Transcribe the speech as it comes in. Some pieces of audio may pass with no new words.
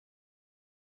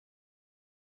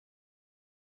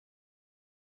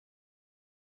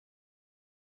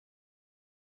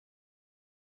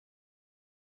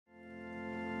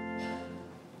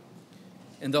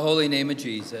In the holy name of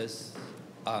Jesus,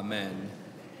 amen.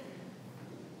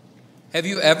 Have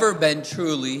you ever been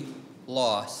truly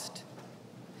lost?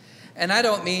 And I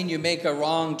don't mean you make a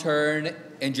wrong turn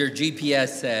and your GPS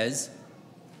says,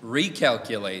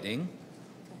 recalculating.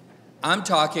 I'm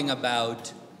talking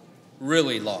about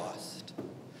really lost.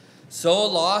 So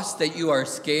lost that you are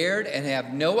scared and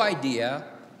have no idea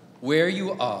where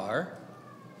you are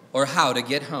or how to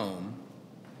get home.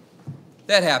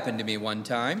 That happened to me one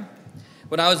time.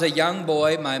 When I was a young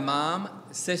boy, my mom,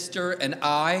 sister, and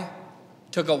I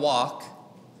took a walk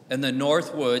in the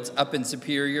North Woods up in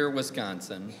Superior,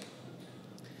 Wisconsin.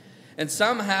 And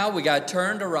somehow we got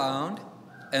turned around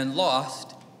and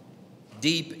lost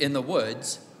deep in the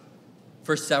woods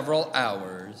for several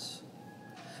hours.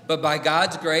 But by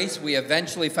God's grace, we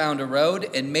eventually found a road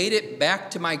and made it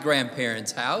back to my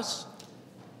grandparents' house.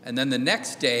 And then the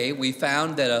next day, we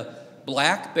found that a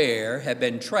black bear had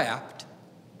been trapped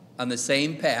on the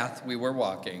same path we were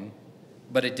walking,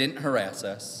 but it didn't harass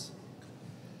us.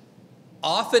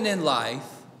 Often in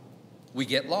life, we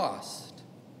get lost.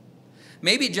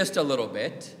 Maybe just a little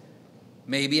bit,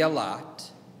 maybe a lot,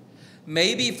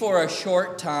 maybe for a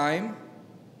short time,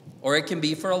 or it can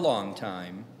be for a long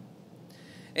time.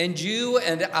 And you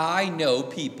and I know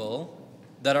people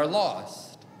that are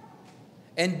lost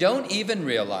and don't even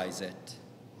realize it.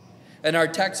 In our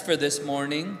text for this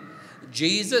morning,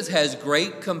 Jesus has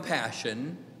great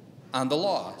compassion on the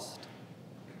lost.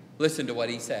 Listen to what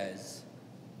he says.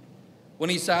 When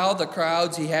he saw the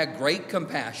crowds, he had great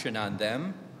compassion on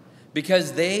them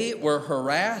because they were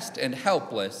harassed and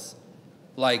helpless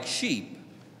like sheep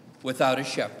without a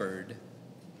shepherd.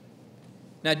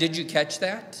 Now, did you catch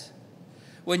that?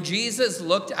 When Jesus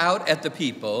looked out at the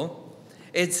people,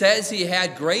 it says he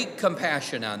had great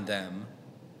compassion on them.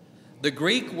 The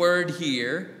Greek word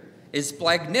here is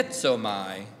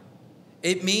splagnitsomai.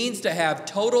 It means to have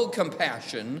total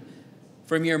compassion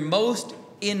from your most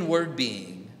inward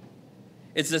being.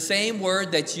 It's the same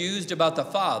word that's used about the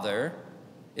Father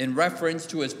in reference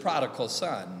to his prodigal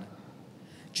son.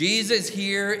 Jesus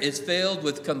here is filled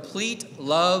with complete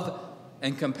love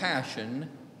and compassion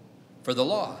for the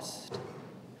lost.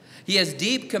 He has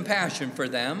deep compassion for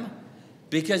them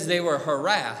because they were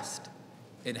harassed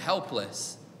and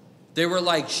helpless. They were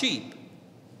like sheep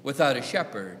without a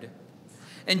shepherd.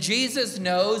 And Jesus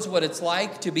knows what it's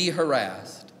like to be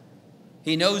harassed.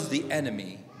 He knows the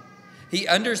enemy. He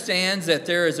understands that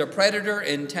there is a predator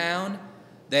in town,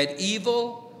 that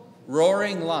evil,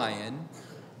 roaring lion,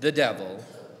 the devil.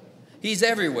 He's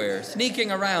everywhere,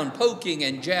 sneaking around, poking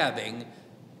and jabbing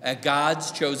at God's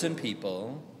chosen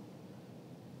people.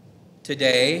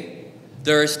 Today,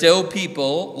 there are still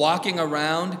people walking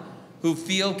around who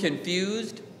feel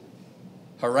confused,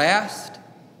 harassed,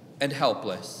 and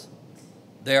helpless.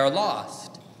 They are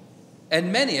lost,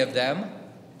 and many of them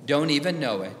don't even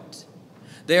know it.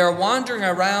 They are wandering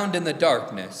around in the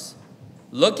darkness,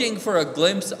 looking for a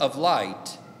glimpse of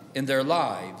light in their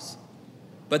lives,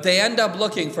 but they end up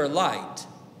looking for light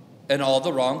in all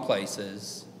the wrong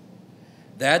places.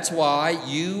 That's why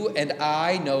you and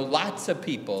I know lots of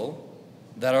people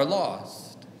that are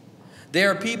lost. They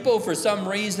are people, for some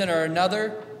reason or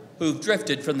another, who've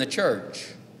drifted from the church.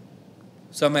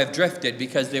 Some have drifted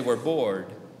because they were bored.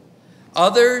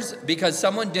 Others because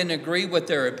someone didn't agree with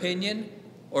their opinion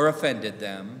or offended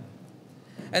them.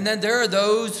 And then there are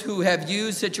those who have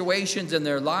used situations in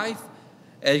their life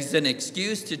as an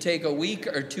excuse to take a week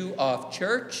or two off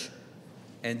church,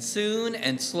 and soon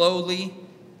and slowly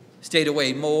stayed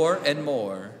away more and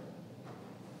more.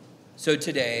 So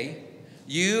today,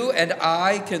 you and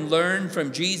I can learn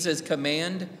from Jesus'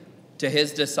 command to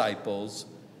his disciples.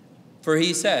 For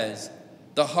he says,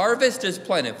 "The harvest is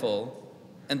plentiful,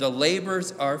 and the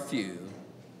laborers are few."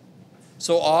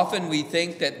 So often we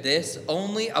think that this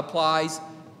only applies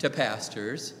to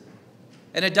pastors.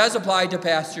 And it does apply to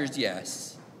pastors,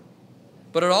 yes.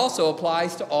 But it also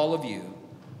applies to all of you.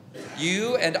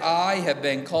 You and I have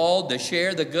been called to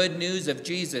share the good news of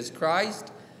Jesus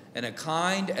Christ in a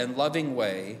kind and loving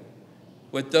way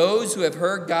with those who have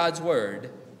heard God's word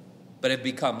but have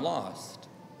become lost.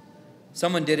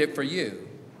 Someone did it for you.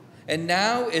 And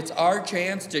now it's our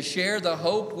chance to share the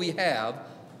hope we have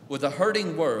with a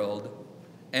hurting world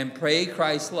and pray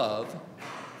Christ's love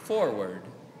forward.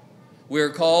 We are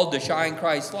called to shine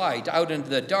Christ's light out into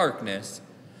the darkness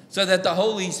so that the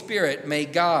Holy Spirit may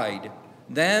guide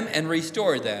them and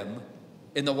restore them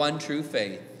in the one true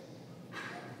faith.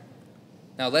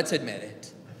 Now let's admit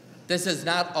it. This is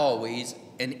not always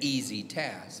an easy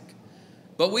task.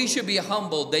 But we should be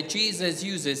humbled that Jesus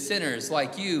uses sinners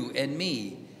like you and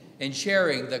me in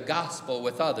sharing the gospel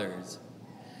with others.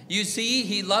 You see,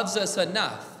 he loves us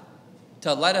enough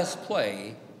to let us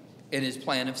play in his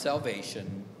plan of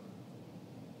salvation.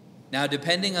 Now,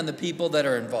 depending on the people that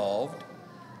are involved,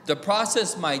 the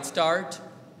process might start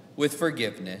with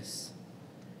forgiveness.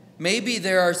 Maybe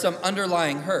there are some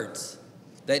underlying hurts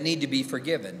that need to be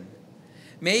forgiven.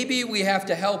 Maybe we have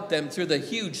to help them through the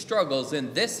huge struggles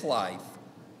in this life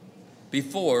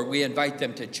before we invite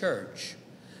them to church,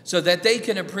 so that they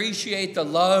can appreciate the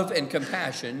love and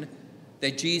compassion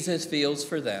that Jesus feels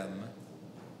for them.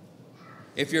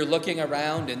 If you're looking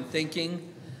around and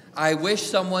thinking, I wish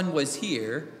someone was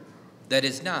here that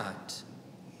is not,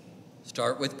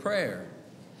 start with prayer.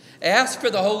 Ask for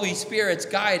the Holy Spirit's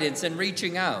guidance in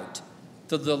reaching out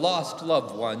to the lost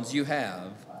loved ones you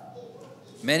have.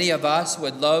 Many of us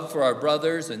would love for our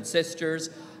brothers and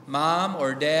sisters, mom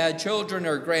or dad, children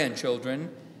or grandchildren,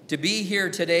 to be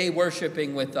here today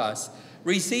worshiping with us,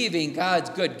 receiving God's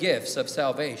good gifts of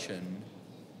salvation.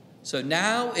 So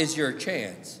now is your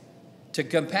chance to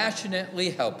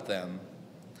compassionately help them.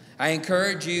 I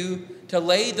encourage you to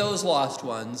lay those lost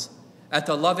ones at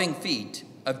the loving feet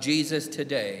of Jesus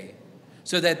today,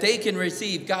 so that they can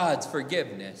receive God's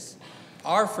forgiveness,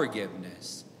 our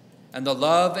forgiveness, and the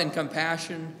love and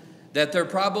compassion that they're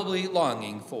probably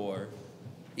longing for,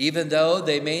 even though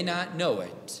they may not know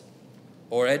it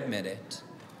or admit it.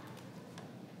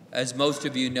 As most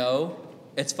of you know,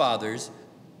 it's Father's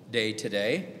Day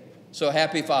today, so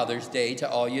happy Father's Day to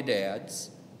all you dads.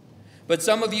 But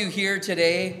some of you here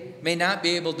today may not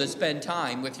be able to spend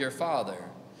time with your father.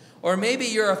 Or maybe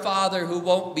you're a father who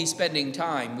won't be spending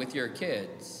time with your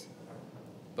kids.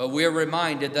 But we're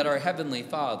reminded that our Heavenly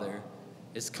Father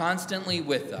is constantly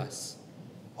with us,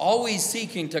 always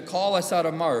seeking to call us out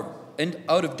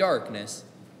of darkness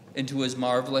into his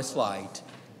marvelous light,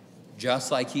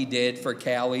 just like he did for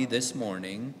Callie this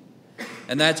morning.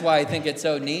 And that's why I think it's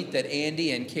so neat that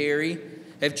Andy and Carrie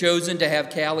have chosen to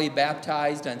have Callie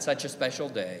baptized on such a special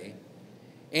day.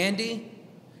 Andy,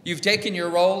 you've taken your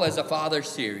role as a father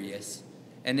serious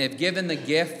and have given the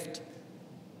gift,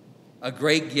 a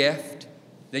great gift,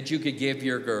 that you could give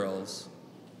your girls.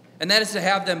 And that is to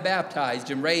have them baptized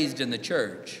and raised in the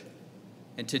church.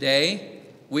 And today,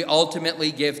 we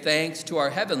ultimately give thanks to our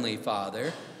Heavenly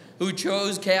Father, who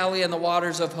chose Callie in the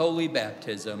waters of holy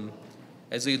baptism,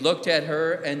 as he looked at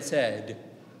her and said,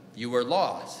 "You were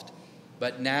lost,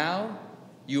 but now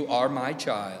you are my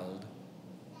child."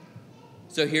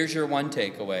 So here's your one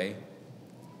takeaway.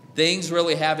 Things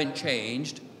really haven't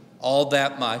changed all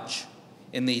that much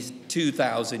in these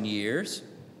 2,000 years.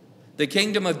 The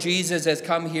kingdom of Jesus has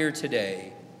come here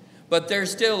today, but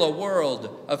there's still a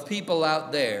world of people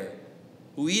out there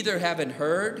who either haven't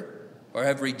heard or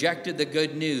have rejected the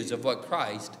good news of what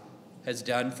Christ has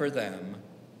done for them.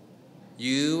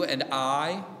 You and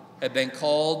I have been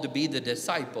called to be the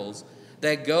disciples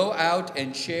that go out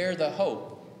and share the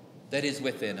hope that is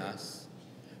within us.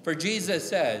 For Jesus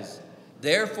says,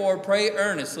 "Therefore pray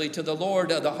earnestly to the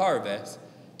Lord of the harvest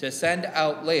to send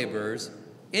out laborers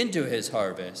into his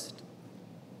harvest."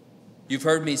 You've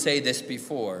heard me say this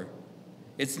before.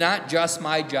 It's not just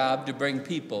my job to bring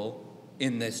people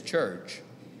in this church.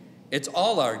 It's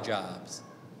all our jobs.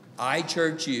 I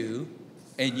church you,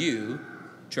 and you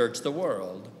church the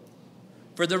world.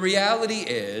 For the reality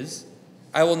is,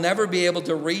 I will never be able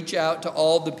to reach out to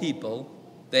all the people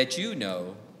that you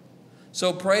know.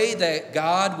 So pray that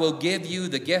God will give you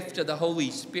the gift of the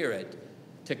Holy Spirit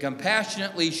to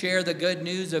compassionately share the good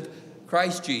news of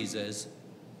Christ Jesus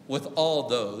with all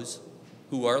those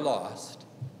who are lost.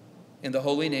 In the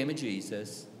holy name of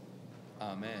Jesus,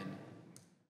 amen.